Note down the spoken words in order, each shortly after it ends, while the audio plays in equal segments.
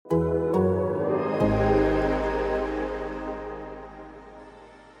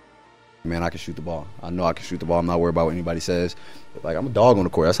man, I can shoot the ball. I know I can shoot the ball. I'm not worried about what anybody says. But, like, I'm a dog on the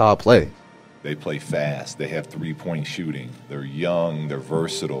court. That's how I play. They play fast. They have three-point shooting. They're young. They're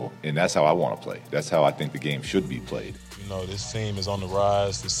versatile. And that's how I want to play. That's how I think the game should be played. You know, this team is on the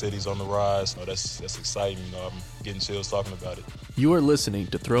rise. The city's on the rise. Oh, that's exciting. You know, I'm getting chills talking about it. You are listening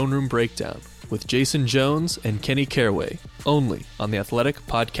to Throne Room Breakdown with Jason Jones and Kenny Caraway, only on the Athletic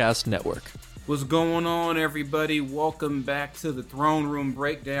Podcast Network. What's going on, everybody? Welcome back to the Throne Room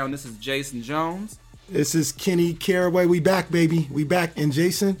Breakdown. This is Jason Jones. This is Kenny Caraway. We back, baby. We back. And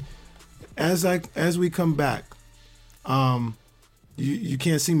Jason, as we come back, you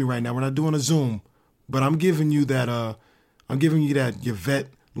can't see me right now. We're not doing a Zoom, but I'm giving you that Yvette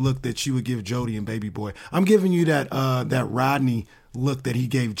look that you would give Jody and Baby Boy. I'm giving you that Rodney look that he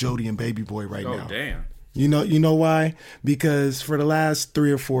gave Jody and Baby Boy right now. Oh, damn. You know why? Because for the last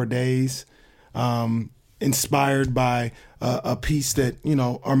 3 or 4 days, inspired by a piece that, you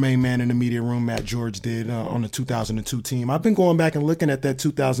know, our main man in the media room, Matt George, did on the 2002 team. I've been going back and looking at that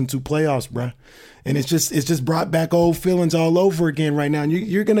 2002 playoffs, bruh. And it's just brought back old feelings all over again right now. And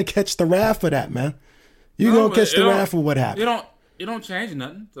you're going to catch the wrath of that, man. You're going to catch the wrath of what happened. It don't change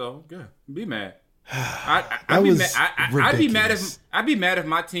nothing, so good. Be mad. I'd be mad if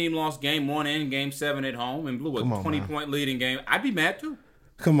my team lost game 1 and game 7 at home and blew a 20-point lead in game. I'd be mad too.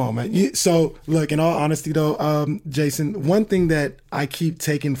 Come on, man. So, look, in all honesty, though, Jason, one thing that I keep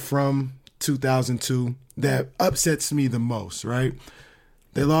taking from 2002 that upsets me the most, right?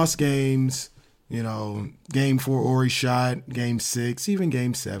 They lost games, you know, game 4, Ori shot, game 6, even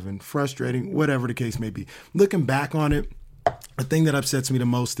game 7. Frustrating, whatever the case may be. Looking back on it, the thing that upsets me the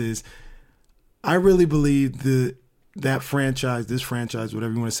most is I really believe this franchise,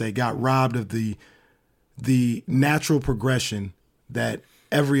 whatever you want to say, got robbed of the natural progression that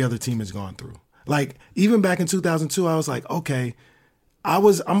every other team has gone through. Like, even back in 2002, I was like, okay,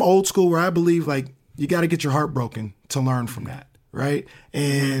 I'm old school where I believe, like, you got to get your heart broken to learn from that, right?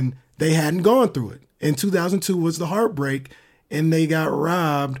 And they hadn't gone through it. And 2002 was the heartbreak, and they got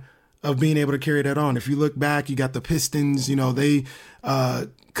robbed of being able to carry that on. If you look back, you got the Pistons, you know, they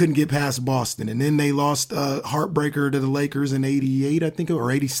couldn't get past Boston. And then they lost heartbreaker to the Lakers in 88, I think,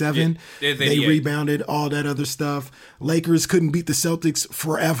 or 87. Yeah, they rebounded, all that other stuff. Lakers couldn't beat the Celtics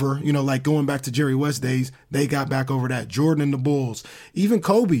forever, you know, like going back to Jerry West days. They got back over that. Jordan and the Bulls. Even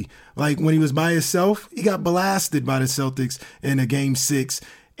Kobe, like when he was by himself, he got blasted by the Celtics in a game 6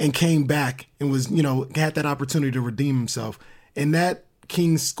 and came back and was, you know, had that opportunity to redeem himself. And that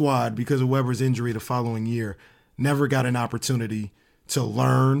Kings squad, because of Webber's injury the following year, never got an opportunity to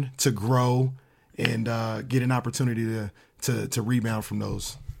learn, to grow, and get an opportunity to rebound from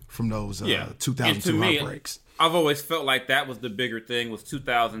those 2002 heartbreaks. I've always felt like that was the bigger thing was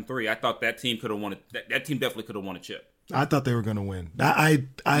 2003. I thought that team could have won it. That team definitely could have won a chip. I thought they were going to win. I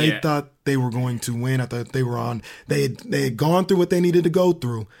thought they were going to win. I thought they were on. They had gone through what they needed to go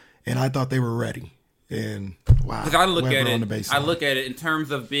through, and I thought they were ready. And wow, because I look at it in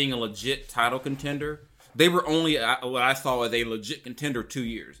terms of being a legit title contender. They were only what I saw as a legit contender 2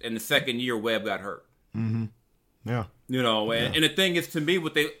 years, and the second year Webb got hurt. Mm-hmm. Yeah, you know, and the thing is, to me,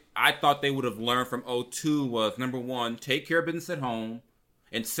 I thought they would have learned from 2002 was, number one, take care of business at home,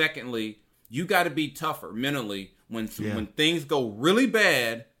 and secondly, you got to be tougher mentally when things go really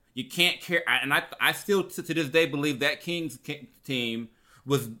bad. You can't care, and I still to this day believe that Kings team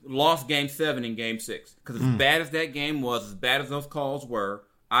was lost game 7 and game 6 because as bad as that game was, as bad as those calls were,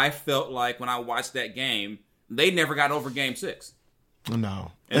 I felt like when I watched that game, they never got over game 6.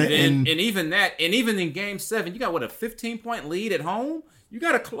 No. And even in game 7, you got a 15-point lead at home? You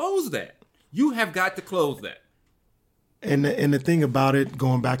got to close that. You have got to close that. And the thing about it,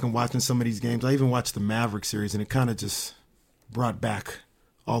 going back and watching some of these games, I even watched the Mavericks series, and it kind of just brought back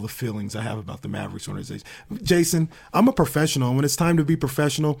all the feelings I have about the Mavericks organization. Jason, I'm a professional, and when it's time to be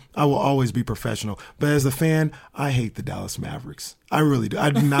professional, I will always be professional. But as a fan, I hate the Dallas Mavericks. I really do.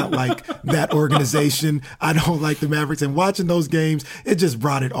 I do not like that organization. I don't like the Mavericks. And watching those games, it just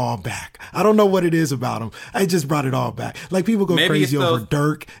brought it all back. I don't know what it is about them. It just brought it all back. Like, people go crazy over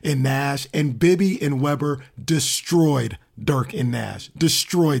Dirk and Nash, and Bibby and Webber destroyed Dirk and Nash.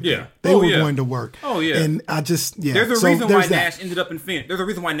 Destroyed them. They were going to work. Oh, yeah. And I just, There's a reason why Nash ended up in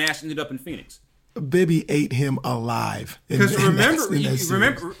Phoenix. Bibby ate him alive. Because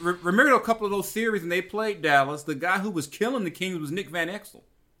remember a couple of those series and they played Dallas. The guy who was killing the Kings was Nick Van Exel.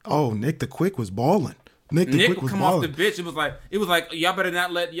 Oh, Nick the Quick was balling. Nick would come off the bench. It was like y'all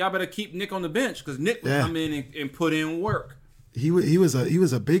better keep Nick on the bench because Nick would come in and put in work. He was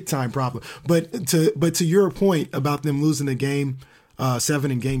a big time problem. But to your point about them losing the game 7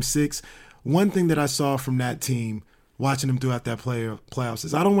 and game 6, one thing that I saw from that team watching them throughout that playoffs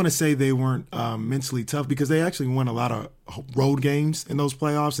is I don't want to say they weren't mentally tough, because they actually won a lot of road games in those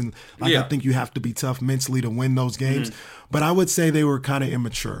playoffs. And I think you have to be tough mentally to win those games. But I would say they were kind of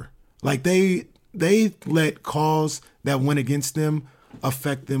immature. Like they let calls that went against them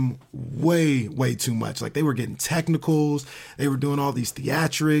affect them way, way too much. Like they were getting technicals. They were doing all these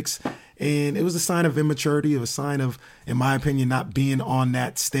theatrics. And it was a sign of immaturity. It was a sign of, in my opinion, not being on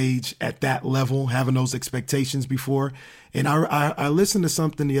that stage at that level, having those expectations before. And I listened to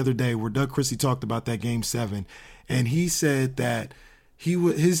something the other day where Doug Christie talked about that Game 7. And he said that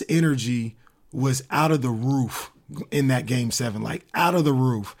his energy was out of the roof in that Game 7, like out of the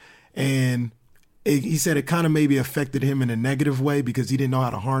roof. And he said it kind of maybe affected him in a negative way because he didn't know how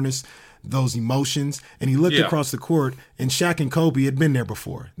to harness those emotions. And he looked across the court, and Shaq and Kobe had been there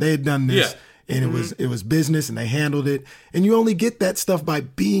before. They had done this, and it was business, and they handled it. And you only get that stuff by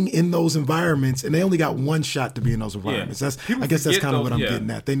being in those environments, and they only got one shot to be in those environments. I guess that's kind of what I'm getting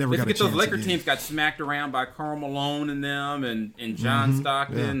at. They never got a chance. Those Laker teams got smacked around by Karl Malone and them, and John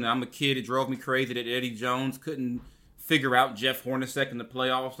Stockton. I'm a kid. It drove me crazy that Eddie Jones couldn't figure out Jeff Hornacek in the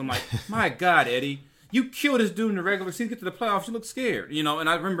playoffs. I'm like, my God, Eddie. You killed this dude in the regular season. Get to the playoffs, you look scared, And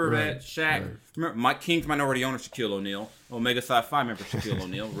I remember that Shaq, remember my Kings minority owner Shaquille O'Neal, Omega Psi Phi member Shaquille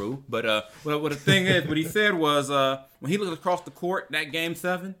O'Neal, Rue. But what the thing is, what he said was when he looked across the court that Game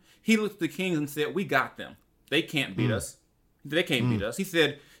 7, he looked at the Kings and said, "We got them. They can't beat us. They can't beat us." He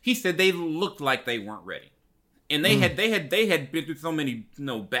said they looked like they weren't ready, and they had been through so many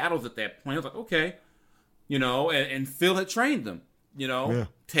battles at that point. I was like, okay, and Phil had trained them,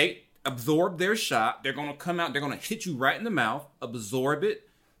 absorb their shot. They're going to come out. They're going to hit you right in the mouth. Absorb it.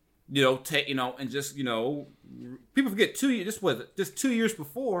 And just people forget 2 years. Just 2 years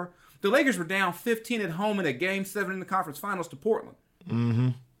before, the Lakers were down 15 at home in a Game 7 in the conference finals to Portland. Mm-hmm.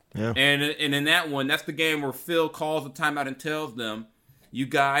 Yeah. And in that one, that's the game where Phil calls the timeout and tells them, "You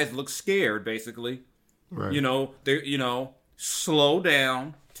guys look scared." Basically, right. Slow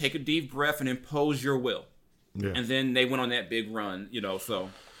down, take a deep breath, and impose your will. Yeah. And then they went on that big run.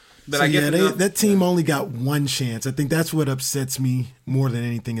 But so I guess that team only got one chance. I think that's what upsets me more than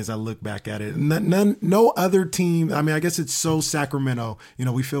anything as I look back at it. No other team. I mean, I guess it's so Sacramento.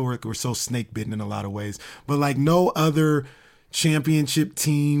 We feel we're so snake bitten in a lot of ways. But like no other championship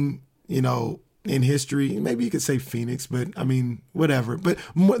team, in history. Maybe you could say Phoenix, but I mean, whatever. But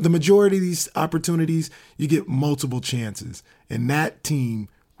the majority of these opportunities, you get multiple chances, and that team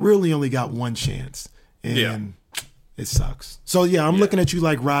really only got one chance. And it sucks. So, I'm looking at you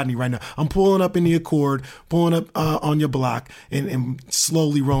like Rodney right now. I'm pulling up in the Accord, pulling up on your block, and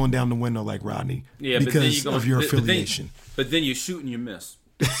slowly rolling down the window like Rodney because of your affiliation. But then you shoot and you miss.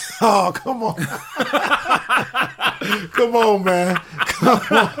 Oh, come on. Come on, man. Come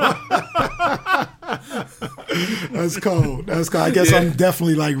on. That's cold. I guess I'm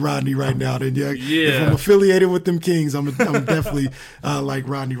definitely like Rodney right now. Then, if I'm affiliated with them Kings, I'm definitely like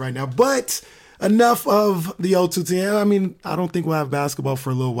Rodney right now. But enough of the O2 team. I mean, I don't think we'll have basketball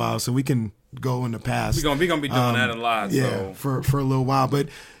for a little while, so we can go in the past. We're gonna be doing that a lot. Yeah, so. for a little while. But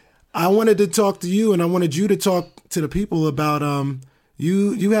I wanted to talk to you, and I wanted you to talk to the people about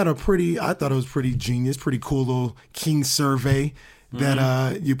you had I thought it was pretty genius, pretty cool little King survey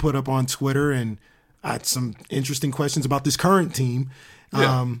that you put up on Twitter, and I had some interesting questions about this current team.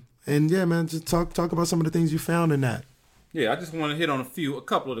 Yeah. Man, just talk about some of the things you found in that. Yeah, I just want to hit on a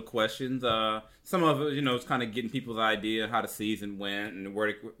couple of the questions. Some of it, it's kind of getting people's idea how the season went and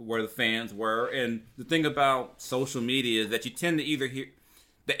where the fans were. And the thing about social media is that you tend to either hear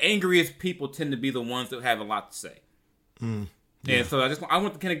the angriest people tend to be the ones that have a lot to say. And so I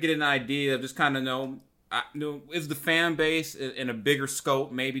want to kind of get an idea of just kind of know is the fan base in a bigger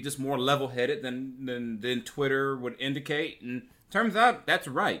scope, maybe just more level-headed than Twitter would indicate. And turns out that's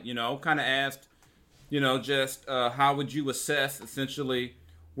right. Kind of asked. Just how would you assess essentially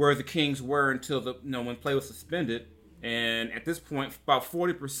where the Kings were until when play was suspended? And at this point, about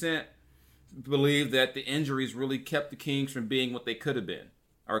 40% believe that the injuries really kept the Kings from being what they could have been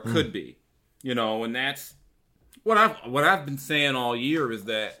or could be. And that's what I've been saying all year is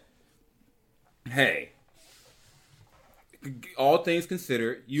that, hey, all things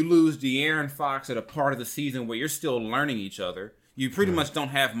considered, you lose De'Aaron Fox at a part of the season where you're still learning each other. You pretty much don't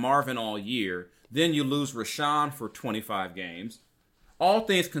have Marvin all year. Then you lose Rashawn for 25 games. All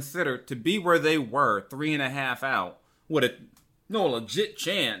things considered, to be where they were, 3.5 out, with a legit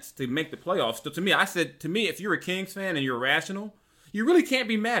chance to make the playoffs. So to me, if you're a Kings fan and you're rational, you really can't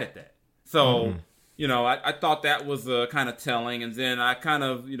be mad at that. So, I thought that was kind of telling. And then I kind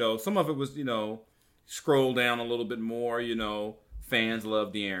of, some of it was, scroll down a little bit more. Fans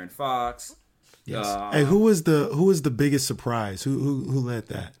love De'Aaron Fox. Yes. Hey, who was the biggest surprise? Who led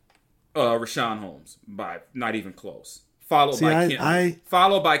that? Rashawn Holmes, by not even close.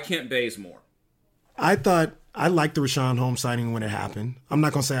 Followed by Kent Bazemore. I thought I liked the Rashawn Holmes signing when it happened. I'm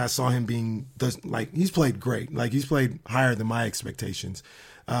not gonna say I saw him being he's played great. Like he's played higher than my expectations.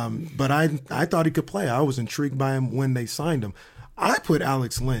 But I thought he could play. I was intrigued by him when they signed him. I put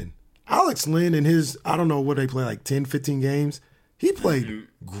Alex Lynn. Alex Lynn in his, I don't know what they play, like 10, 15 games. He played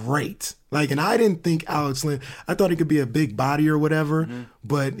great. Like, and I didn't think Alex Lynn, I thought he could be a big body or whatever,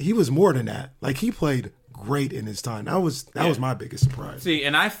 but he was more than that. Like, he played great in his time. That was my biggest surprise. See,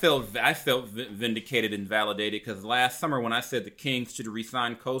 and I felt vindicated and validated because last summer when I said the Kings should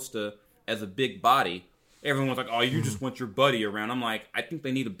re-sign Costa as a big body, everyone was like, oh, you just want your buddy around. I'm like, I think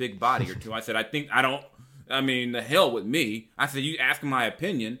they need a big body or two. I said, the hell with me. I said, you ask my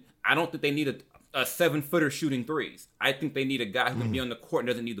opinion. I don't think they need a 7-footer shooting threes. I think they need a guy who can be on the court and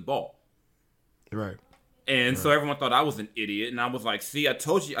doesn't need the ball. Right. And so everyone thought I was an idiot, and I was like, "See, I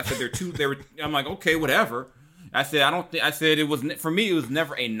told you." I said I'm like, "Okay, whatever." I said it was for me. It was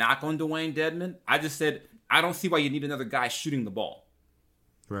never a knock on Dwayne Dedmon. I just said I don't see why you need another guy shooting the ball.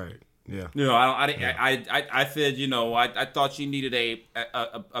 Right. Yeah. I said, I thought you needed a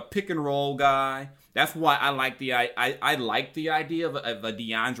pick and roll guy. That's why I like I like the idea of a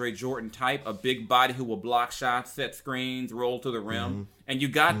DeAndre Jordan type, a big body who will block shots, set screens, roll to the rim, and you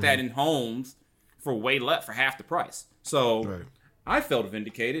got that in Holmes for way less, for half the price. So I felt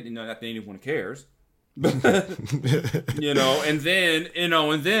vindicated. Not that anyone cares. And then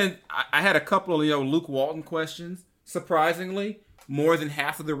I had a couple of Luke Walton questions. Surprisingly, more than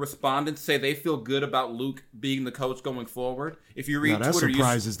half of the respondents say they feel good about Luke being the coach going forward. If you read that Twitter,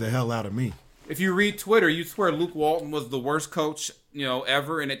 surprises the hell out of me. If you read Twitter, you swear Luke Walton was the worst coach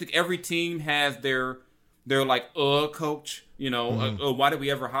ever, and I think every team has their coach. Why did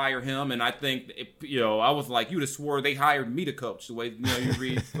we ever hire him? And I think I was like, you'd have swore they hired me to coach the way you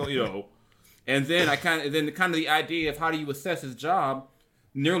read. And then the idea of how do you assess his job.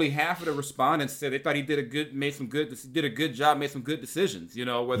 Nearly half of the respondents said they thought he did a good job, made some good decisions.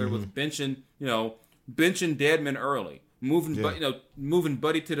 Whether it was benching Dedmon early, moving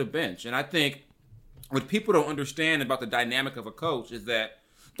Buddy to the bench. And I think what people don't understand about the dynamic of a coach is that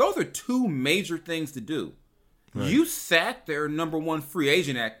those are two major things to do. Right. You sat their number one free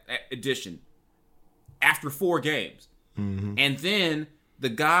agent addition after 4 games, and then the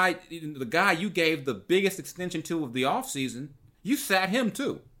guy you gave the biggest extension to of the offseason, you sat him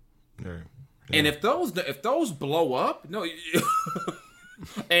too. Yeah. And if those blow up,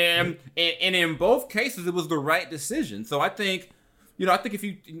 and in both cases it was the right decision. So I think if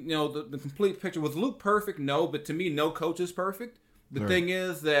you the complete picture, was Luke perfect? No, but to me, no coach is perfect. The thing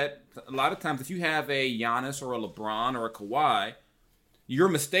is that a lot of times if you have a Giannis or a LeBron or a Kawhi, your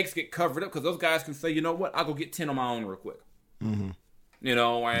mistakes get covered up because those guys can say, you know what, I'll go get 10 on my own real quick.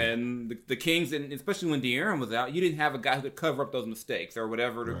 And the Kings, and especially when De'Aaron was out, you didn't have a guy who could cover up those mistakes or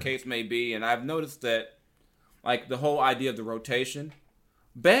whatever the case may be. And I've noticed that, like, the whole idea of the rotation,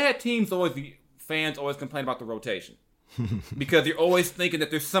 fans always complain about the rotation because you're always thinking that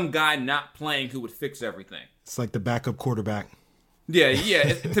there's some guy not playing who would fix everything. It's like the backup quarterback. Yeah.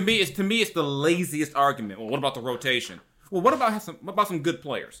 To me, it's the laziest argument. Well, what about the rotation? Well, what about some good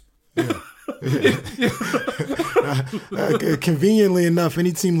players? Yeah. Conveniently enough,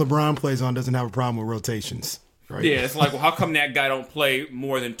 any team LeBron plays on doesn't have a problem with rotations. Right? Yeah, it's like, well, how come that guy don't play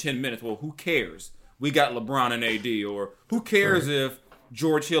more than 10 minutes? Well, who cares? We got LeBron and AD. Or who cares if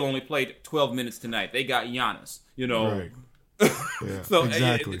George Hill only played 12 minutes tonight? They got Giannis. Right. Yeah, so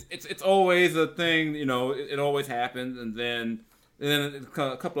exactly. It's always a thing. It always happens. And then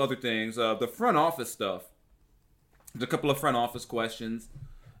a couple other things. The front office stuff. There's a couple of front office questions.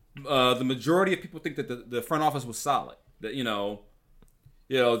 The majority of people think that the front office was solid. That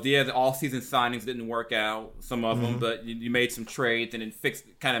the all-season signings didn't work out, some of them, but you made some trades and it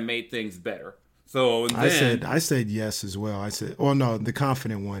kind of made things better. So then, I said yes as well. I said, no, the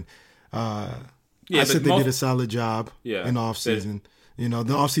confident one. I said they did a solid job in the offseason. The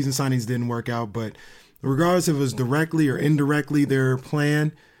offseason signings didn't work out, but regardless if it was directly or indirectly their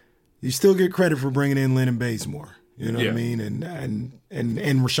plan, you still get credit for bringing in Lynn and Bazemore. You know what I mean? And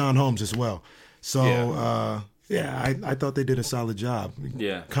Rashawn Holmes as well. So, I thought they did a solid job.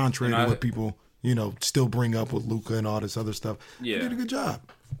 Yeah. Contrary to what people, still bring up with Luka and all this other stuff. Yeah. They did a good job.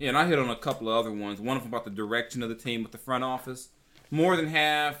 Yeah, and I hit on a couple of other ones. One of them about the direction of the team with the front office. More than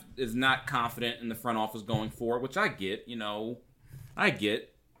half is not confident in the front office going forward, which I get. I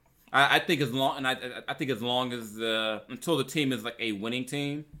think as long as until the team is like a winning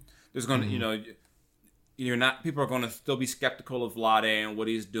team, there's going to, people are going to still be skeptical of Vlade and what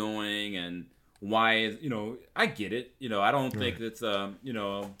he's doing and why is, I get it. I don't think it's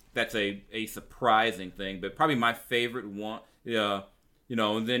that's a surprising thing, but probably my favorite one.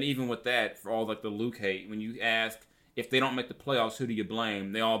 And then even with that, for all like the Luke hate, when you ask if they don't make the playoffs, who do you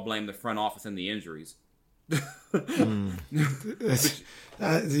blame? They all blame the front office and the injuries.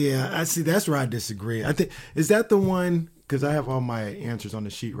 I see. That's where I disagree. I think, is that the one? Because I have all my answers on the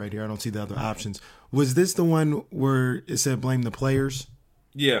sheet right here. I don't see the other options. Was this the one where it said blame the players?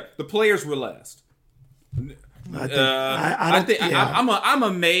 Yeah, the players were last. I'm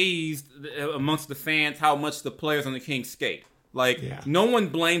amazed amongst the fans how much the players on the Kings skate. Like, no one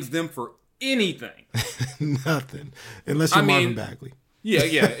blames them for anything. Nothing. Unless you're Marvin Bagley.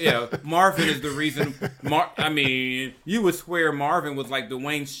 Yeah. Marvin is the reason. You would swear Marvin was like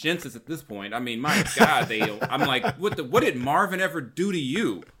Dwayne Shinsis at this point. I mean, my God, I'm like, what did Marvin ever do to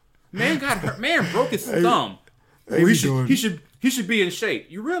you? Man got hurt. Man broke his thumb. He should be in shape.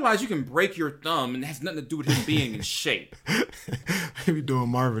 You realize you can break your thumb and it has nothing to do with him being in shape. He be doing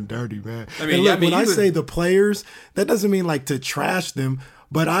Marvin dirty, man. When I say the players, that doesn't mean like to trash them,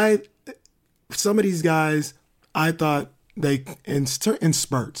 but some of these guys, I thought they in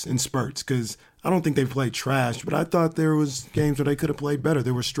spurts, because I don't think they played trash, but I thought there was games where they could have played better.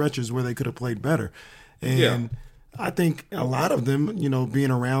 There were stretches where they could have played better, and I think a lot of them,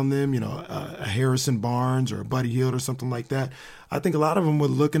 being around them, a Harrison Barnes or a Buddy Hield or something like that, I think a lot of them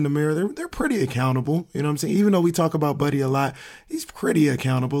would look in the mirror. They're pretty accountable. You know what I'm saying? Even though we talk about Buddy a lot, he's pretty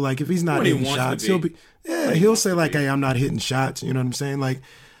accountable. Like if he's not hitting shots, he'll say like, "Hey, I'm not hitting shots." You know what I'm saying? Like,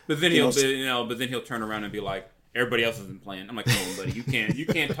 but then he'll turn around and be like, everybody else isn't playing. I'm like, come on, buddy, you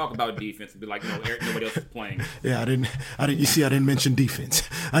can't talk about defense and be like, no, nobody else is playing. Yeah, I didn't. You see, I didn't mention defense.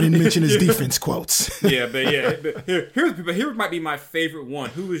 I didn't mention his defense quotes. But here might be my favorite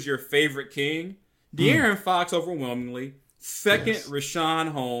one. Who is your favorite King? De'Aaron Fox overwhelmingly. Second,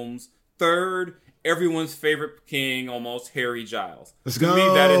 Rashawn Holmes. Third, everyone's favorite King, almost Harry Giles. Let's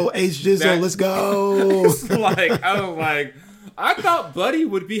go, H Jizzle. Let's go. I thought Buddy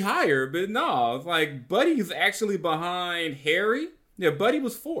would be higher, but no. It's like Buddy's actually behind Harry. Yeah, Buddy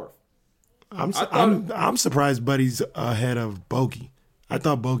was fourth. I'm surprised Buddy's ahead of Bogey. I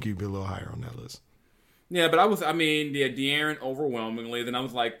thought Bogey would be a little higher on that list. Yeah, but De'Aaron overwhelmingly. Then I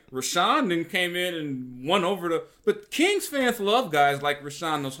was like, Rashawn then came in and won over But Kings fans love guys like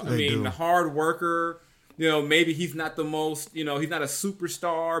Rashawn. The hard worker. Maybe he's not the most, he's not a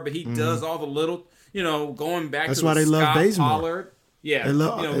superstar, but he does all the little, going back That's to why they Scott love Bazemore. Pollard. Yeah. They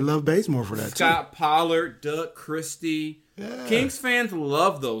love Bazemore for that, Scott too. Pollard, Doug Christie. Yeah. Kings fans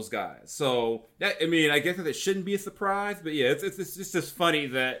love those guys. So, I guess that it shouldn't be a surprise, but yeah, it's just funny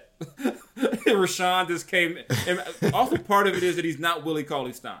that Rashawn just came. And also part of it is that he's not Willie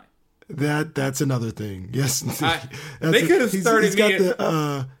Cauley-Stein. That's another thing. Yes, they could have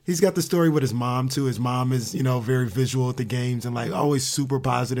started. He's got the story with his mom too. His mom is very visual at the games and like always super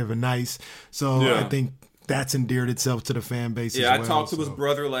positive and nice. So I think that's endeared itself to the fan base. Yeah, as well, I talked to his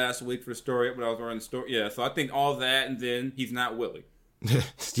brother last week for the story when I was running the story. Yeah, so I think all that, and then he's not Willie.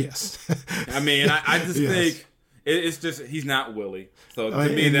 Yes. I just think it's just he's not Willie. So to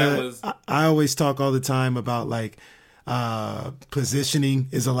me, that was. I always talk all the time about like. Positioning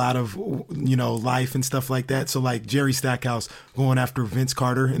is a lot of life and stuff like that. So like Jerry Stackhouse going after Vince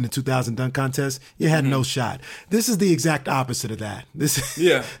Carter in the 2000 dunk contest, you had no shot. This is the exact opposite of that. This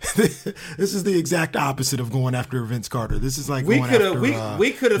is the exact opposite of going after Vince Carter. This is like we could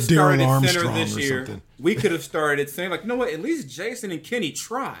have started Darryl center Armstrong this year. Something. We could have started saying like, you know what? At least Jason and Kenny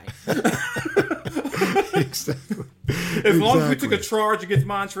try. Exactly. As long as we took a charge against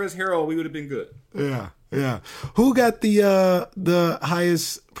Montrezl Harrell, we would have been good. Yeah. Who got the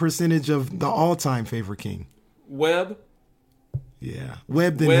highest percentage of the all-time favorite King? Webb. Yeah.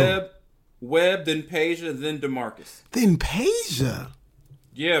 Webb, then Peja, then DeMarcus. Then Peja.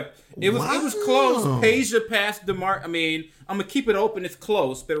 Yeah. It was close. Peja passed DeMarcus. I'm gonna keep it open. It's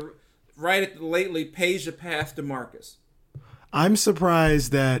close, but lately Peja passed DeMarcus. I'm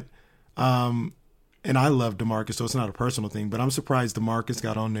surprised that and I love DeMarcus, so it's not a personal thing, but I'm surprised DeMarcus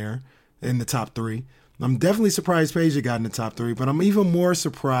got on there in the top 3. I'm definitely surprised Peja got in the top 3, but I'm even more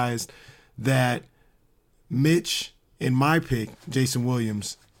surprised that Mitch and my pick, Jason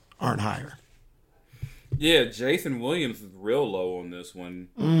Williams, aren't higher. Yeah, Jason Williams is real low on this one.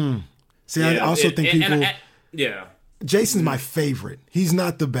 See, I also think people... Yeah. Jason's my favorite. He's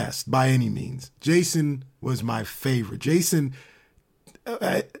not the best by any means. Jason was my favorite. Jason...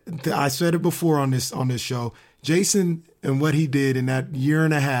 I said it before on this show. Jason and what he did in that year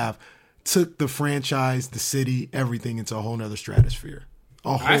and a half took the franchise, the city, everything into a whole nother stratosphere.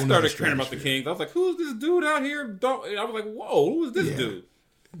 I started caring about the Kings. I was like, "Who's this dude out here?" I was like, "Whoa, who is this dude?"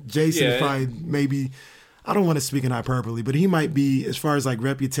 Jason is probably maybe, I don't want to speak in hyperbole, but he might be, as far as like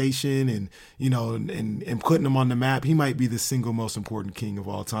reputation and, you know, and putting him on the map, he might be the single most important king of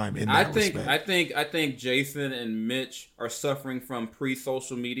all time in that respect. I think Jason and Mitch are suffering from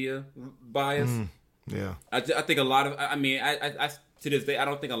pre-social media bias. Yeah. I think a lot of, I to this day, I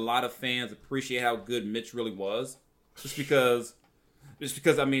don't think a lot of fans appreciate how good Mitch really was. Just because,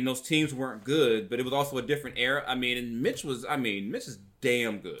 I mean, those teams weren't good, but it was also a different era. I mean, and Mitch is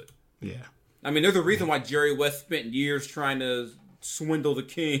damn good. Yeah. I mean, there's a reason why Jerry West spent years trying to swindle the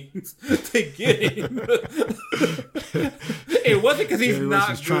Kings to get him. It wasn't because he's Jerry not West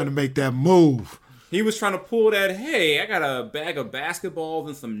was trying to make that move. He was trying to pull that, hey, I got a bag of basketballs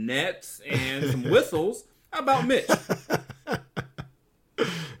and some nets and some whistles. How about Mitch?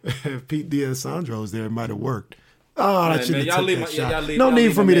 If Pete D'Alessandro was there, it might have worked. Oh, that shouldn't have took that shot. leave No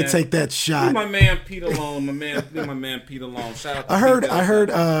need for me man. to take that shot. Leave my man Pete alone. Leave my man Pete alone. Shout out to I Pete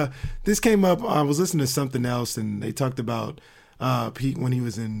heard this came up. I was listening to something else, and they talked about Pete when he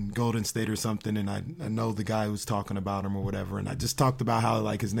was in Golden State or something, and I know the guy who was talking about him or whatever, and I just talked about how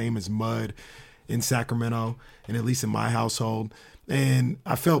like his name is Mud in Sacramento, and at least in my household, and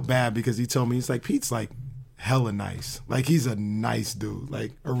I felt bad because he told me, he's like, Pete's like hella nice. Like, he's a nice dude,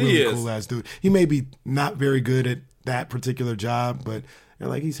 like a really cool ass dude. He may be not very good at that particular job, but they're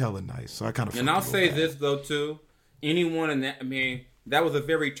like, he's hella nice. So I kind of. And I'll say this though too, anyone in that, I mean, that was a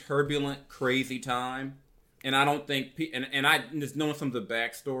very turbulent, crazy time, and I don't think and I just knowing some of the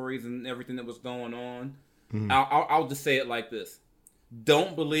backstories and everything that was going on, I'll just say it like this: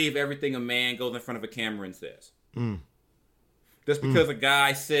 don't believe everything a man goes in front of a camera and says. Just because a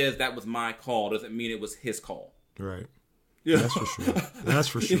guy says that was my call doesn't mean it was his call. Right. Yeah, that's for sure. That's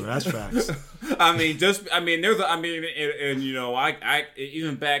for sure. That's facts. And you know, I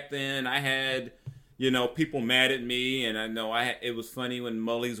even back then I had, you know, people mad at me, and I know it was funny when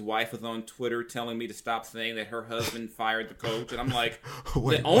Mully's wife was on Twitter telling me to stop saying that her husband fired the coach, and I'm like,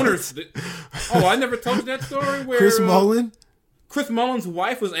 Wait, the owners. I never told you that story where Chris Mullin. Chris Mullin's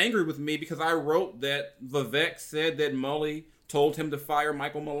wife was angry with me because I wrote that Vivek said that Mully told him to fire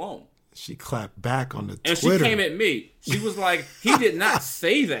Michael Malone. She clapped back on the and Twitter. She came at me. She was like, he did not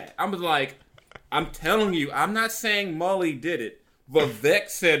say that. I was like, I'm telling you, I'm not saying Mully did it. Vivek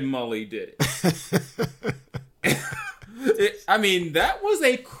said Mully did it. I mean, that was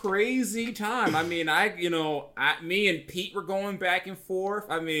a crazy time. I mean, me and Pete were going back and forth.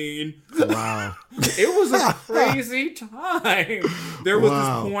 I mean, wow. It was a crazy time. There was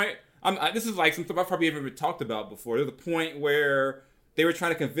this point. This is like something I've probably never even talked about before. There was a point where they were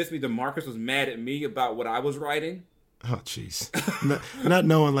trying to convince me DeMarcus was mad at me about what I was writing. Oh, jeez. Not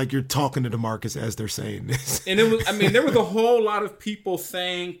knowing like you're talking to DeMarcus as they're saying this. And it was, I mean, there was a whole lot of people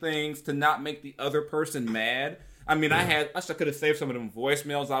saying things to not make the other person mad. I mean, I could have saved some of them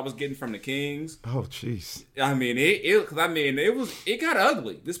voicemails I was getting from the Kings. Oh, jeez. I mean, it got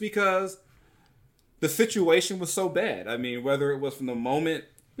ugly just because the situation was so bad. I mean, whether it was from the moment.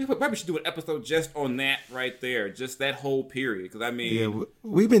 We probably should do an episode just on that right there, just that whole period. Because I mean, yeah,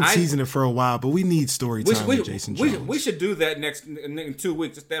 we've been teasing it for a while, but we need story time with Jason Jones. We should do that in 2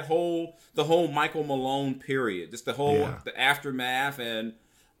 weeks. Just the whole Michael Malone period, just the aftermath, and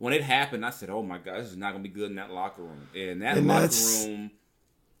when it happened, I said, "Oh my God, this is not going to be good in that locker room." And that locker room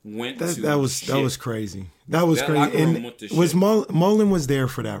went to shit. That was crazy. That was crazy. And was Mullen was there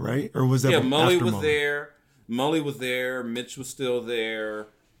for that, right? Or was that? Yeah, Mully was there. Mully was there. Mitch was still there.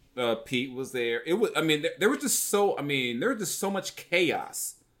 Pete was there. It was. I mean, there was just so. I mean, there was just so much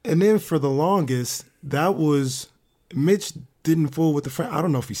chaos. And then for the longest, that was Mitch didn't fool with the I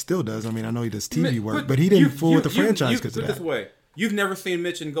don't know if he still does. I mean, I know he does TV work, but he didn't fool with the franchise because of that. Put it this way: you've never seen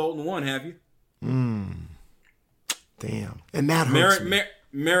Mitch in Golden 1, have you? Damn, and that hurts me.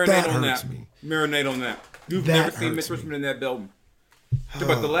 Marinate on that. Marinate on that. You've never seen Mitch Richmond in that building.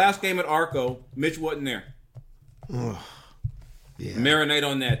 But the last game at Arco, Mitch wasn't there. Yeah. Marinate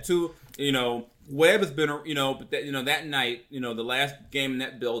on that too. You know, Webb has been, but that night, the last game in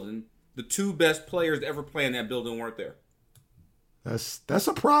that building, the two best players to ever play in that building weren't there. That's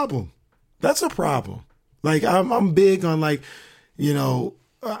a problem. That's a problem. Like I'm big on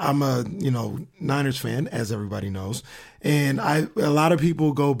I'm a Niners fan, as everybody knows, and a lot of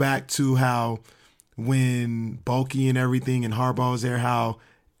people go back to how when Bulky and everything and Harbaugh was there, how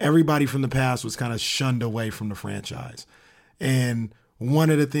everybody from the past was kind of shunned away from the franchise. And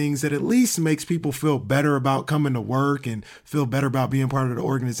one of the things that at least makes people feel better about coming to work and feel better about being part of the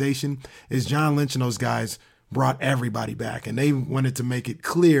organization is John Lynch and those guys brought everybody back. And they wanted to make it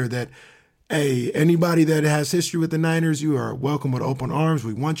clear that, hey, anybody that has history with the Niners, you are welcome with open arms.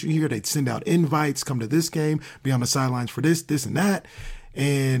 We want you here. They'd send out invites, come to this game, be on the sidelines for this, and that.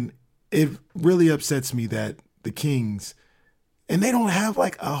 And it really upsets me that the Kings, and they don't have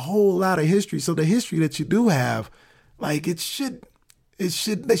like a whole lot of history. So the history that you do have, like they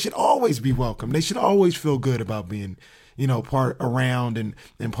should always be welcome. They should always feel good about being, part around and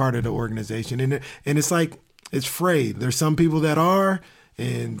part of the organization. And it's like, it's frayed. There's some people that are,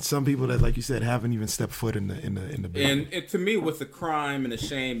 and some people that, like you said, haven't even stepped foot in the building. And to me, what's a crime and a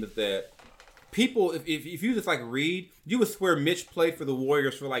shame is that people, if you just like read, you would swear Mitch played for the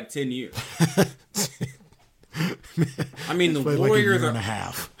Warriors for like 10 years. I mean, the Warriors like a year are and a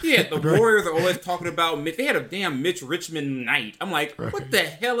half. Yeah, the Warriors are always talking about Mitch. They had a damn Mitch Richmond night. I'm like, what the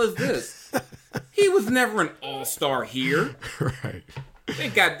hell is this? He was never an all-star here. Right. They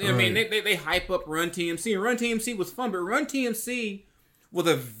got. I mean, they hype up Run TMC. And Run TMC was fun, but Run TMC was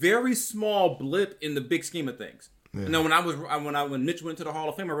a very small blip in the big scheme of things. Yeah. When Mitch went to the Hall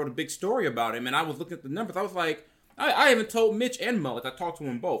of Fame, I wrote a big story about him, and I was looking at the numbers. I was like, I even told Mitch and Mullet. I talked to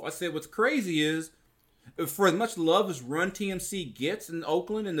them both. I said, what's crazy is, for as much love as Run TMC gets in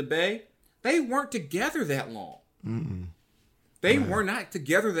Oakland and the Bay, they weren't together that long. Mm-mm. They were not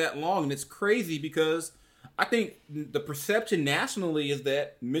together that long, and it's crazy because I think the perception nationally is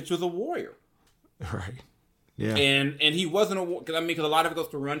that Mitch was a Warrior. Right. Yeah. And he wasn't because a lot of it goes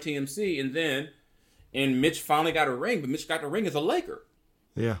to Run TMC, and Mitch finally got a ring, but Mitch got the ring as a Laker.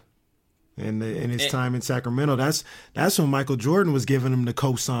 Yeah. And in his time in Sacramento, that's when Michael Jordan was giving him the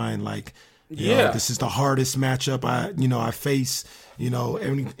cosign, like, you know, this is the hardest matchup I face,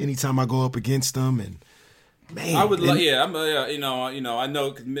 anytime I go up against them. And man, I would love, I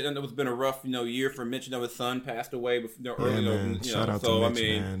know because it's been a rough, year for Mitch. His son passed away early. Shout out to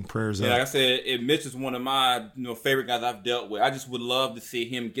Mitch, man. Prayers up. Like I said, Mitch is one of my favorite guys I've dealt with. I just would love to see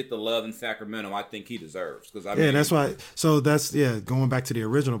him get the love in Sacramento. I think he deserves that's why. So that's going back to the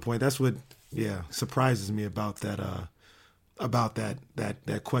original point. That's what surprises me about that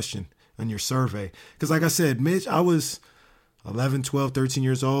question on your survey. Because like I said, Mitch, I was 11, 12, 13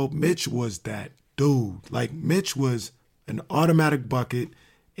 years old. Mitch was that dude. Like, Mitch was an automatic bucket,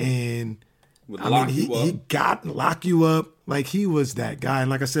 and he got lock you up. Like, he was that guy. And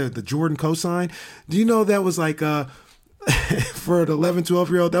like I said, the Jordan cosign, do you know that was like for an 11,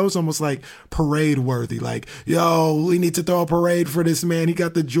 12-year-old, that was almost like parade worthy. Like, yo, we need to throw a parade for this man. He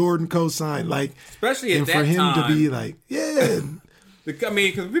got the Jordan cosign. Like, especially at that time. And for him time, to be like,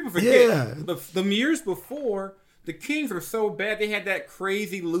 because people forget, the years before, the Kings were so bad. They had that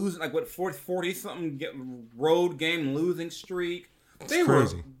crazy losing, 40-something road game losing streak. They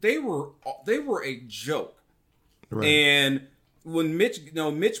were a joke. Right. And when Mitch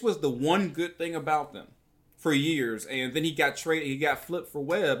was the one good thing about them for years, and then he got traded. He got flipped for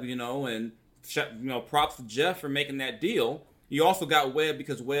Webb, and props to Jeff for making that deal. You also got Webb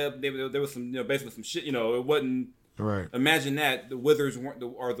because Webb there was some basically some shit. It wasn't. Right. Imagine that the Wizards weren't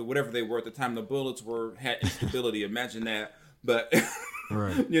or the whatever they were at the time. The Bullets had instability. Imagine that. But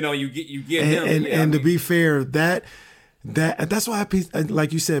right. You get him. And to be fair, that's why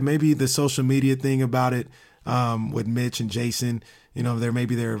like you said, maybe the social media thing about it with Mitch and Jason.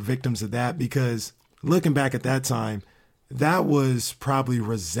 They're victims of that, because looking back at that time, that was probably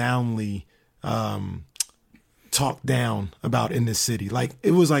resoundingly talked down about in this city. Like,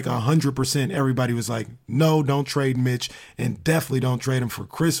 it was like 100%. Everybody was like, no, don't trade Mitch, and definitely don't trade him for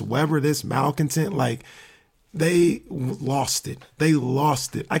Chris Webber, this malcontent. Like, they lost it.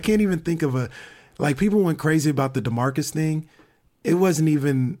 I can't even think of people went crazy about the DeMarcus thing. It wasn't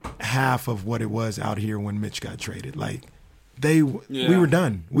even half of what it was out here when Mitch got traded. Like, we were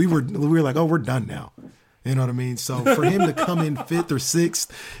done. We were like, oh, we're done now. You know what I mean? So for him to come in 5th or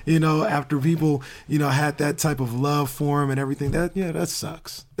 6th, after people, had that type of love for him and everything, that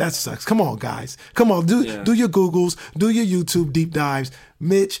sucks. That sucks. Come on, guys. Come on, do your Googles, do your YouTube deep dives.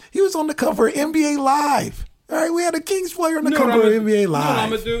 Mitch, he was on the cover of NBA Live. All right, we had a Kings player on the cover of NBA Live. I'm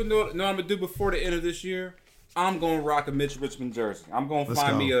gonna do before the end of this year. I'm gonna rock a Mitch Richmond jersey. I'm gonna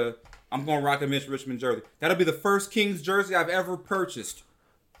rock a Mitch Richmond jersey. That'll be the first Kings jersey I've ever purchased.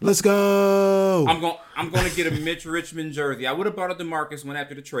 Let's go. I'm going to get a Mitch Richmond jersey. I would have bought a DeMarcus one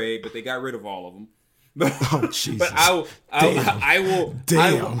after the trade, but they got rid of all of them. Oh, Jesus. But I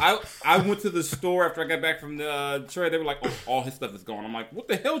went to the store after I got back from the trade. They were like, oh, all his stuff is gone. I'm like, what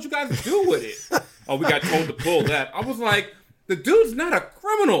the hell did you guys do with it? Oh, we got told to pull that. I was like, the dude's not a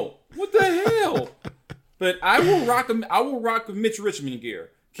criminal. What the hell? But I will rock Mitch Richmond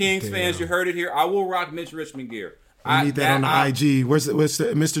gear. Kings fans, you heard it here. I will rock Mitch Richmond gear. We need that on the IG. Where's the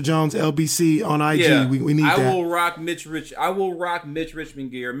Mr. Jones LBC on IG? Yeah, we need that. I will rock Mitch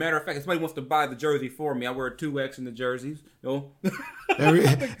Richmond gear. Matter of fact, if somebody wants to buy the jersey for me, I wear a 2X in the jerseys.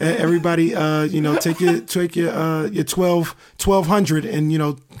 Everybody, take your 1200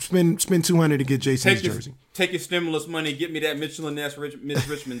 and spend 200 to get Jason's jersey. Take your stimulus money, get me that Michelin Ness Mitch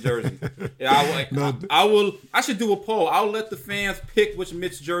Richmond jersey. Yeah, I will. I should do a poll. I'll let the fans pick which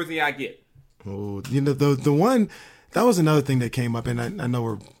Mitch jersey I get. Oh, the one that was another thing that came up, and I know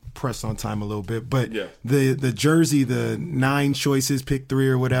we're pressed on time a little bit, but the jersey, the 9 choices, pick 3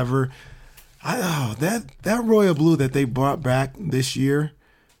 or whatever. That royal blue that they brought back this year.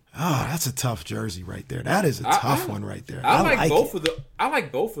 Oh, that's a tough jersey right there. That is a tough one right there. I like both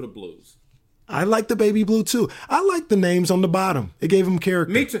of the blues. I like the baby blue too. I like the names on the bottom. It gave them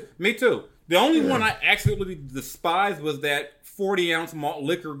character. Me too. The only one I absolutely despised was that 40-ounce malt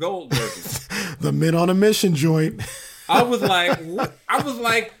liquor gold jersey. The Men on a Mission joint. I was like,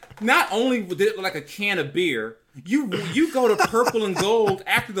 not only did it look like a can of beer, you go to purple and gold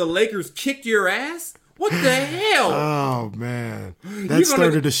after the Lakers kicked your ass? What the hell? Oh, man. That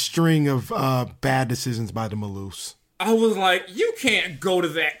started a string of bad decisions by the Maloofs. I was like, you can't go to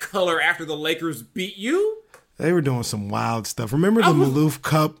that color after the Lakers beat you. They were doing some wild stuff. Remember the Maloof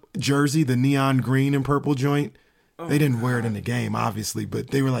Cup jersey, the neon green and purple joint? They didn't wear it in the game, obviously,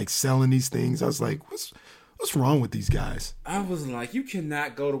 but they were like selling these things. I was like, what's wrong with these guys? I was like, you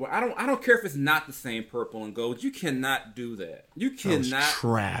cannot go to. I don't care if it's not the same purple and gold. You cannot do that. You cannot. That was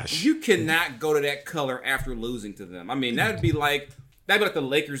trash. You cannot go to that color after losing to them. I mean, that'd be like the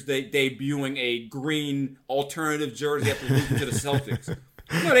Lakers debuting a green alternative jersey after losing to the Celtics.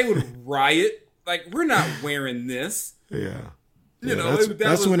 They would riot. Like, we're not wearing this. Yeah.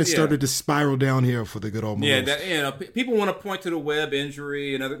 That's when it started to spiral downhill for the good old Maloofs. Yeah, people want to point to the Webb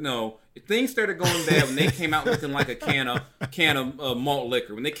injury and other. No, things started going bad when they came out looking like a can of malt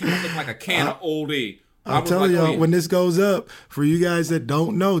liquor. When they came out looking like a can of Old E. I'm telling y'all, when this goes up, for you guys that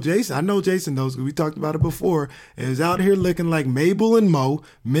don't know, Jason, I know Jason knows because we talked about it before, is out here looking like Mabel and Mo,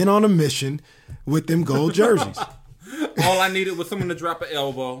 men on a mission, with them gold jerseys. All I needed was someone to drop an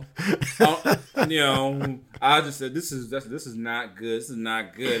elbow. I just said, this is not good. This is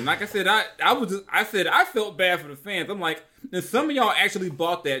not good. And like I said, I felt bad for the fans. I'm like, and some of y'all actually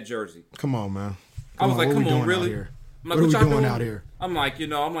bought that jersey. Come on, man. Come on, really? What are we doing out here? I'm like, we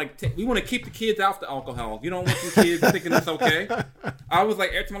want to keep the kids off the alcohol. You don't want the kids thinking it's okay. I was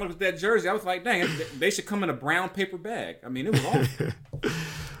like, every time I looked at that jersey, I was like, dang, they should come in a brown paper bag. I mean, it was awful.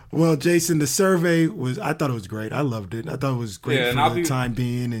 Well, Jason, the survey I thought it was great. I loved it. I thought it was great for the time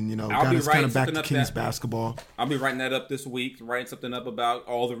being, and got us kind of back to Kings basketball. I'll be writing that up this week, writing something up about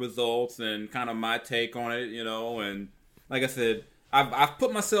all the results and kind of my take on it, and like I said, I've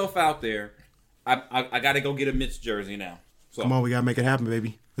put myself out there. I got to go get a Mitch jersey now. So come on, we got to make it happen,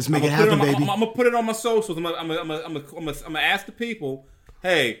 baby. Let's make it happen, baby. I'm gonna put it on my socials. I'm gonna ask the people.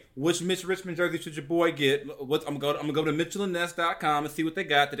 Hey, which Mitch Richmond jersey should your boy get? I'm gonna go to MichelinNest.com and see what they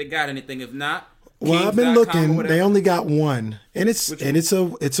got. Did they got anything? If not, well, I've been looking. They only got one, and it's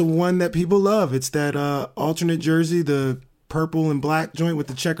a one that people love. It's that alternate jersey, the purple and black joint with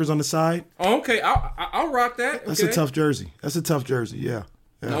the checkers on the side. Oh, okay, I'll rock that. That's a tough jersey. Yeah.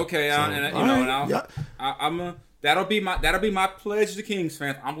 Okay, that'll be my pledge to Kings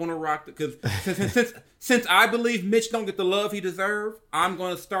fans. I'm gonna rock it because since I believe Mitch don't get the love he deserves, I'm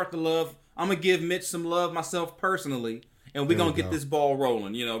gonna start the love. I'm gonna give Mitch some love myself personally, and we're gonna get this ball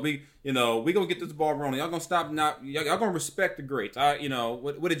rolling. We gonna get this ball rolling. Y'all gonna stop not. Y'all gonna respect the greats.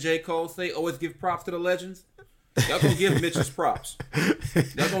 What did J. Cole say? Always give props to the legends. Y'all gonna give Mitch his props.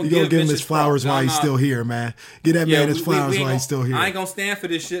 Y'all gonna give him his flowers while he's still here, man. Get that man his flowers while he's still here. I ain't gonna stand for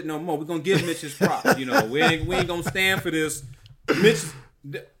this shit no more. We're gonna give Mitch his props. We ain't gonna stand for this. Mitch,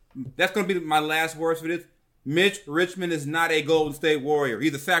 that's gonna be my last words for this. Mitch Richmond is not a Golden State Warrior.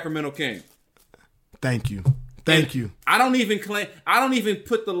 He's a Sacramento King. Thank you. I don't even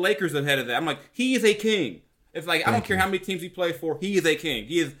put the Lakers ahead of that. I'm like, he is a king. It's like, I don't care how many teams he plays for. He is a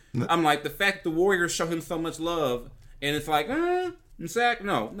king. I'm like, the fact that the Warriors show him so much love, and it's like, Zach,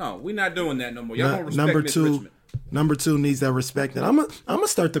 no, we're not doing that no more. Y'all don't respect Mitch Richmond. Number 2 needs that respect. And I'm gonna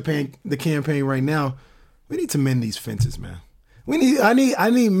start the campaign right now. We need to mend these fences, man. I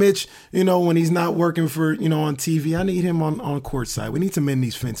need Mitch, when he's not working for, on TV. I need him on court side. We need to mend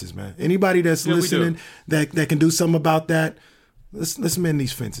these fences, man. Anybody that's listening that can do something about that, Let's mend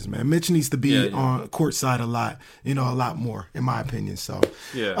these fences, man. Mitch needs to be on court side a lot more, in my opinion. So,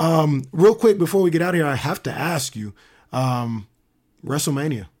 real quick before we get out of here, I have to ask you,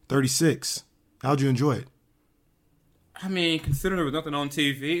 WrestleMania 36. How'd you enjoy it? I mean, considering there was nothing on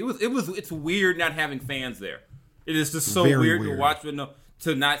TV, it's weird not having fans there. It is just so Very weird to watch, but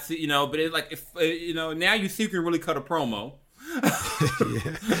to not see, but it's like, if now you see you can really cut a promo.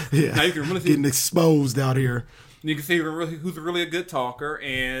 Yeah. Now you can really see, getting exposed out here. you can see who's really a good talker.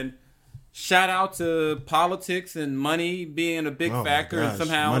 And shout out to politics and money being a big factor, and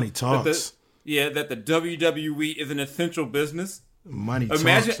somehow money talks. That the WWE is an essential business. Money talks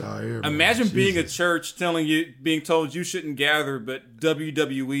out here. Man. Imagine being a Jesus. church being told you shouldn't gather, but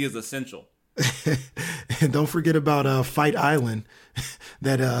WWE is essential. And don't forget about Fight Island.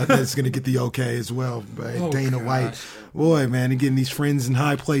 That's going to get the okay as well. By Dana White. Boy, man, and getting these friends in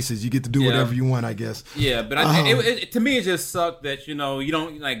high places. You get to do whatever you want, I guess. Yeah, but to me, it just sucked that, you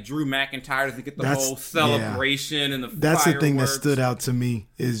don't like Drew McIntyre doesn't get the whole celebration and the That's fireworks. the thing that stood out to me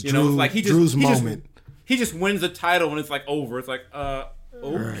is Drew's Drew's moment. He just wins the title and it's like over. It's like,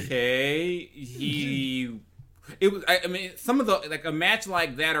 okay. Some of the, like a match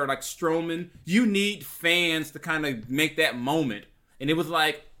like that or like Strowman, you need fans to kind of make that moment. And it was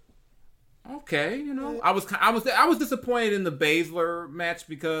like, okay, I was disappointed in the Baszler match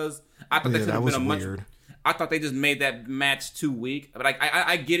because I thought that should have been weird. I thought they just made that match too weak. But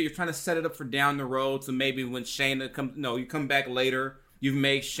I get it. You're trying to set it up for down the road, so maybe when Shayna comes, you come back later, you've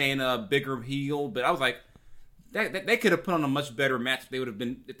made Shayna a bigger heel. But I was like, they could have put on a much better match if they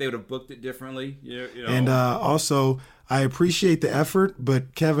would have booked it differently. And also, I appreciate the effort,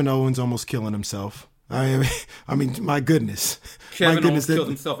 but Kevin Owens almost killing himself. I mean, my goodness. Kevin Owens kills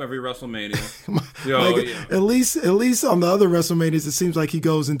himself every WrestleMania. At least on the other WrestleManias, it seems like he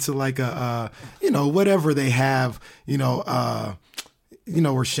goes into like a whatever they have, where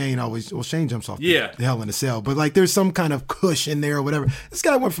Shane jumps off the Hell in a Cell, but like there's some kind of cushion there or whatever. This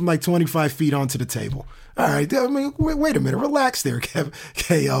guy went from like 25 feet onto the table. All right, I mean, wait a minute, relax there,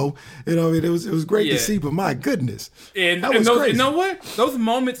 KO. It was great to see, but my goodness, and that was those, crazy. You know what? Those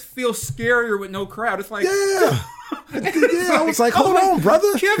moments feel scarier with no crowd. It's like, I was like, hold on,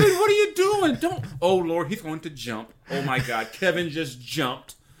 brother, Kevin, what are you doing? Don't. Oh Lord, he's going to jump. Oh my God, Kevin just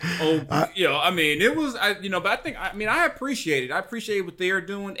jumped. It was, but I appreciate it. I appreciate what they are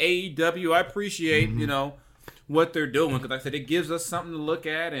doing. AEW, I appreciate, what they're doing because, like I said, it gives us something to look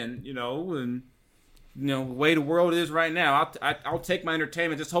at, and the way the world is right now, I'll take my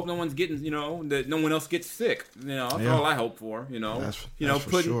entertainment. Just hope no one's getting, that no one else gets sick. That's all I hope for.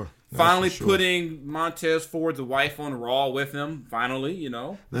 Putting Montez Ford's wife on Raw with him. Finally,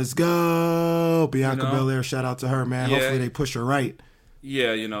 Let's go, Bianca Belair. Shout out to her, man. Yeah. Hopefully they push her right.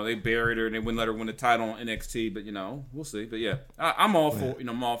 Yeah, they buried her and they wouldn't let her win the title on NXT, but we'll see. But yeah, I'm all for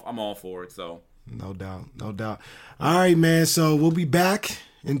I'm all for it. So no doubt. All right, man. So we'll be back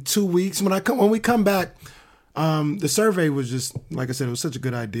in 2 weeks. When we come back, the survey was just, like I said, it was such a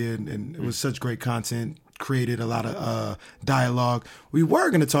good idea and it was such great content. Created a lot of dialogue. We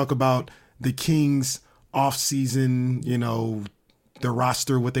were going to talk about the Kings off season, the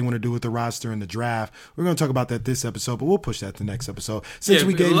roster, what they want to do with the roster and the draft. We're going to talk about that this episode, but we'll push that to next episode. Since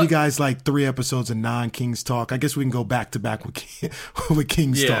we gave you guys like 3 episodes of non-Kings talk, I guess we can go back to back with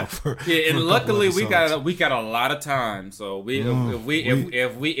Kings talk. And luckily we got a lot of time. So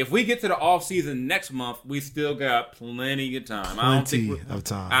if we get to the off season next month, we still got plenty of time.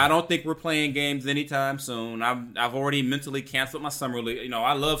 I don't think we're playing games anytime soon. I've already mentally canceled my summer league.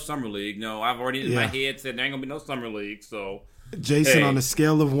 I love summer league. I've already in my head said there ain't gonna be no summer league. So. Jason, on a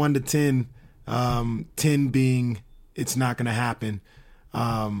scale of 1 to 10, 10 being it's not going to happen,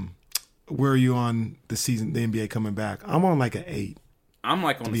 where are you on the season, the NBA coming back? I'm on like an 8. I'm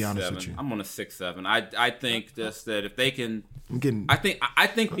like on a 7. I'm on a 6-7. I think just that if they can, I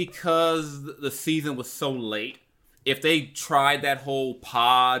think because the season was so late, if they tried that whole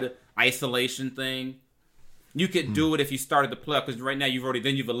pod isolation thing, you could do it if you started the playoff. Because right now you've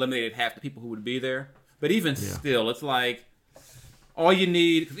eliminated half the people who would be there. But even still, it's like. All you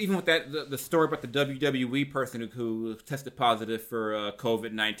need, because even with the story about the WWE person who tested positive for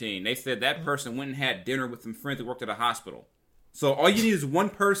COVID-19, they said that person went and had dinner with some friends who worked at a hospital. So all you need is one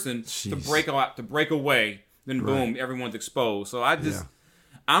person to break away, then boom, everyone's exposed. So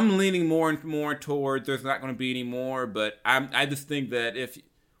I'm leaning more and more towards there's not going to be any more, but I just think that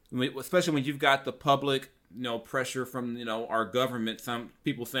especially when you've got the public. Pressure from, our government, some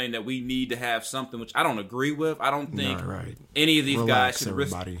people saying that we need to have something, which I don't agree with. I don't think any of these guys should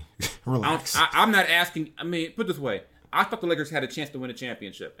everybody. risk. Relax. I'm not asking. I mean, put it this way. I thought the Lakers had a chance to win a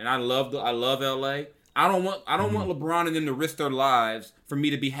championship, and I love LA. I don't want LeBron and them to risk their lives for me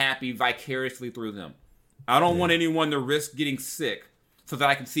to be happy vicariously through them. I don't want anyone to risk getting sick so that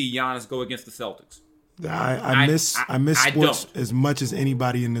I can see Giannis go against the Celtics. I miss sports as much as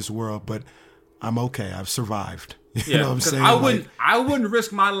anybody in this world, but I'm okay. I've survived. You know what I'm saying? I wouldn't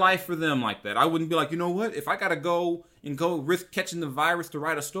risk my life for them like that. I wouldn't be like, you know what? If I gotta go risk catching the virus to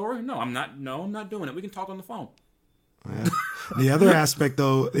write a story, no, I'm not doing it. We can talk on the phone. Yeah. The other aspect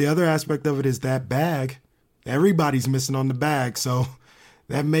of it is that bag. Everybody's missing on the bag, so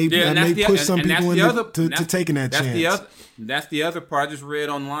that may push some people into taking that chance. That's the other part I just read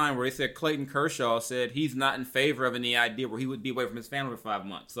online where they said Clayton Kershaw said he's not in favor of any idea where he would be away from his family for 5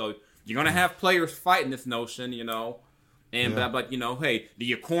 months. So you're gonna have players fighting this notion, you know. And but you know, hey, do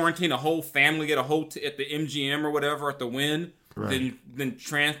you quarantine a whole family at at the MGM or whatever at the Wynn? Right. Then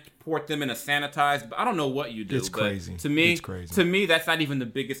transport them in a sanitized. But I don't know what you do. It's crazy. To me, that's not even the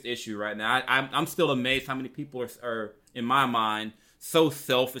biggest issue right now. I'm still amazed how many people are in my mind so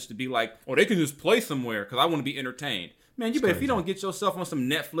selfish to be like, oh, they can just play somewhere because I want to be entertained. Man, if you don't get yourself on some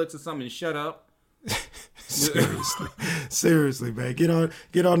Netflix or something and shut up. Seriously, man.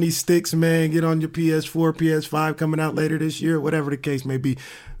 Get on these sticks, man. Get on your PS4, PS5 coming out later this year, whatever the case may be.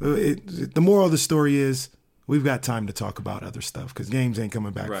 The moral of the story is we've got time to talk about other stuff because games ain't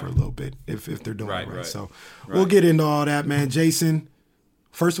coming back for a little bit if they're doing it right. So we'll get into all that, man. Jason,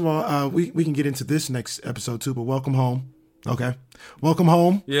 first of all, we can get into this next episode too, but welcome home. Okay. Welcome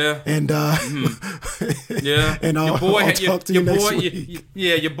home. Yeah. And yeah. And I'll talk to you next week.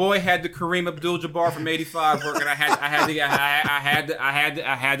 Your boy had the Kareem Abdul-Jabbar from '85 working. I had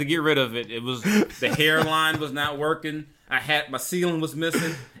to get rid of it. It was the hairline was not working. My ceiling was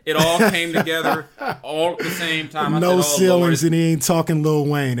missing. It all came together all at the same time. No ceilings, and he ain't talking Lil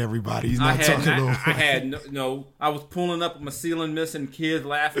Wayne, everybody. He's not talking Lil Wayne. I had I was pulling up with my ceiling missing, kids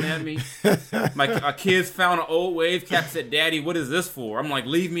laughing at me. My kids found an old wave cap, said, "Daddy, what is this for?" I'm like,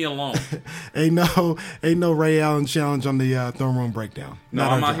 "Leave me alone." ain't no Ray Allen challenge on the throne room breakdown. No,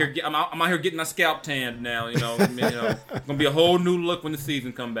 I'm out here getting my scalp tanned now. It's gonna be a whole new look when the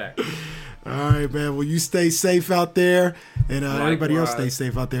season come back. All right, man. Well, you stay safe out there, and everybody else stay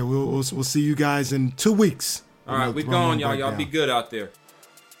safe out there. We'll see you guys in 2 weeks. All right, we gone, y'all. Y'all be good out there.